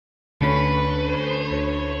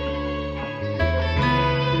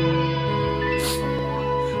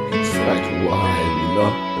Like why,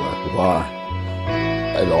 Like why?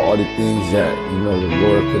 Like all the things that, the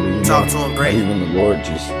Lord could have, Talk to him, great. Even the Lord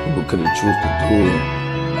people could have choose to do it.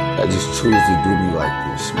 I just choose to do me like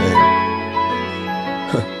this, man.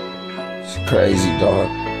 It's crazy, dog.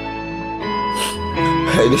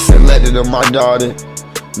 Hey, this a letter to my daughter.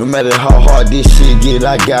 No matter how hard this shit get,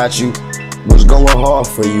 I got you. What's going hard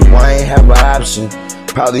for you? I ain't have an option.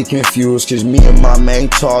 Probably confused, cause me and my man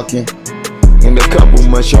talking. In a couple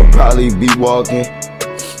months, you'll probably be walking.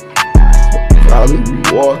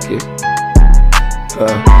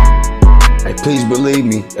 Hey, please believe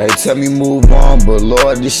me. Hey, tell me move on, but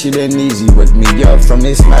Lord, this shit ain't easy. Wake me up from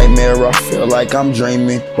this nightmare, I feel like I'm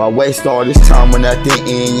dreaming. Why waste all this time when at the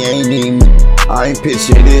end you ain't need me? I ain't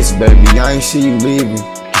picture this, baby, I ain't see you leaving.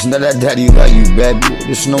 Just know that daddy love you, baby.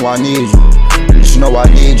 Just know I need you. Just know I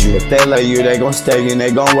need you. If they love you, they gon' stay and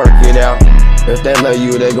they gon' work it out. If they love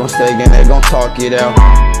you, they gon' stay and they gon' talk it out.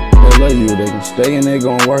 If they love you, they gon' stay and they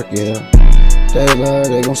gon' work it out. They love,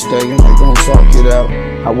 they gon' stay and they gon' talk it out.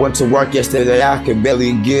 I went to work yesterday, I could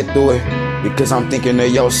barely get through it, because I'm thinking of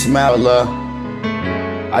your smile, love.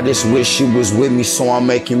 I just wish you was with me, so I'm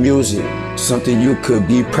making music, something you could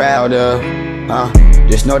be proud of.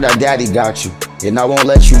 Just know that daddy got you, and I won't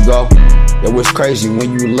let you go. It was crazy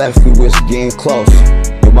when you left, we was getting close.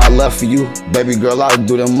 And my love for you, baby girl, I'll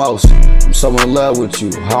do the most. I'm so in love with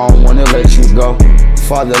you, I don't wanna let you go.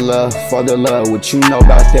 Father love, what you know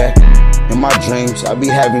about that? In my dreams, I be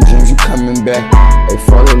having dreams, you coming back. Hey,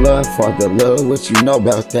 father love, what you know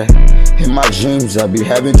about that? In my dreams, I be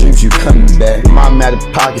having dreams, you coming back. Mom out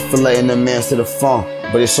of pocket for letting the man to the phone,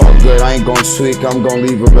 but it's all good, I ain't gon' tweak, I'm gon'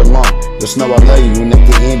 leave her alone. Just know I love you, and at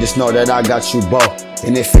the end, just know that I got you both.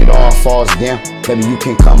 And if it all falls down, baby, you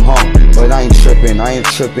can come home. But I ain't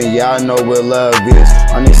tripping, yeah, I know what love is.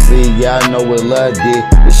 Honestly, yeah, I know what love did.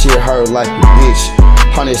 This shit hurt like a bitch.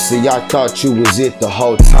 Honestly, I thought you was it the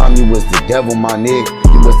whole time. You was the devil, my nigga.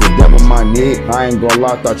 You was the devil, my nigga. I ain't gonna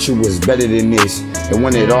lie, thought you was better than this. And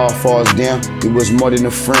when it all falls down, you was more than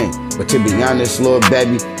a friend. But to be honest, little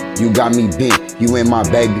baby, you got me bent. You ain't my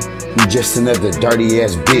baby. You just another dirty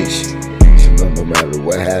ass bitch. So no matter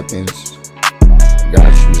what happens, I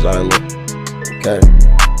got you, Zyla. Okay?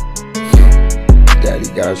 Daddy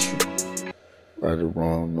got you. Right or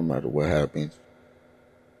wrong, no matter what happens.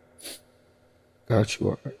 Got you,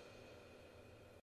 alright.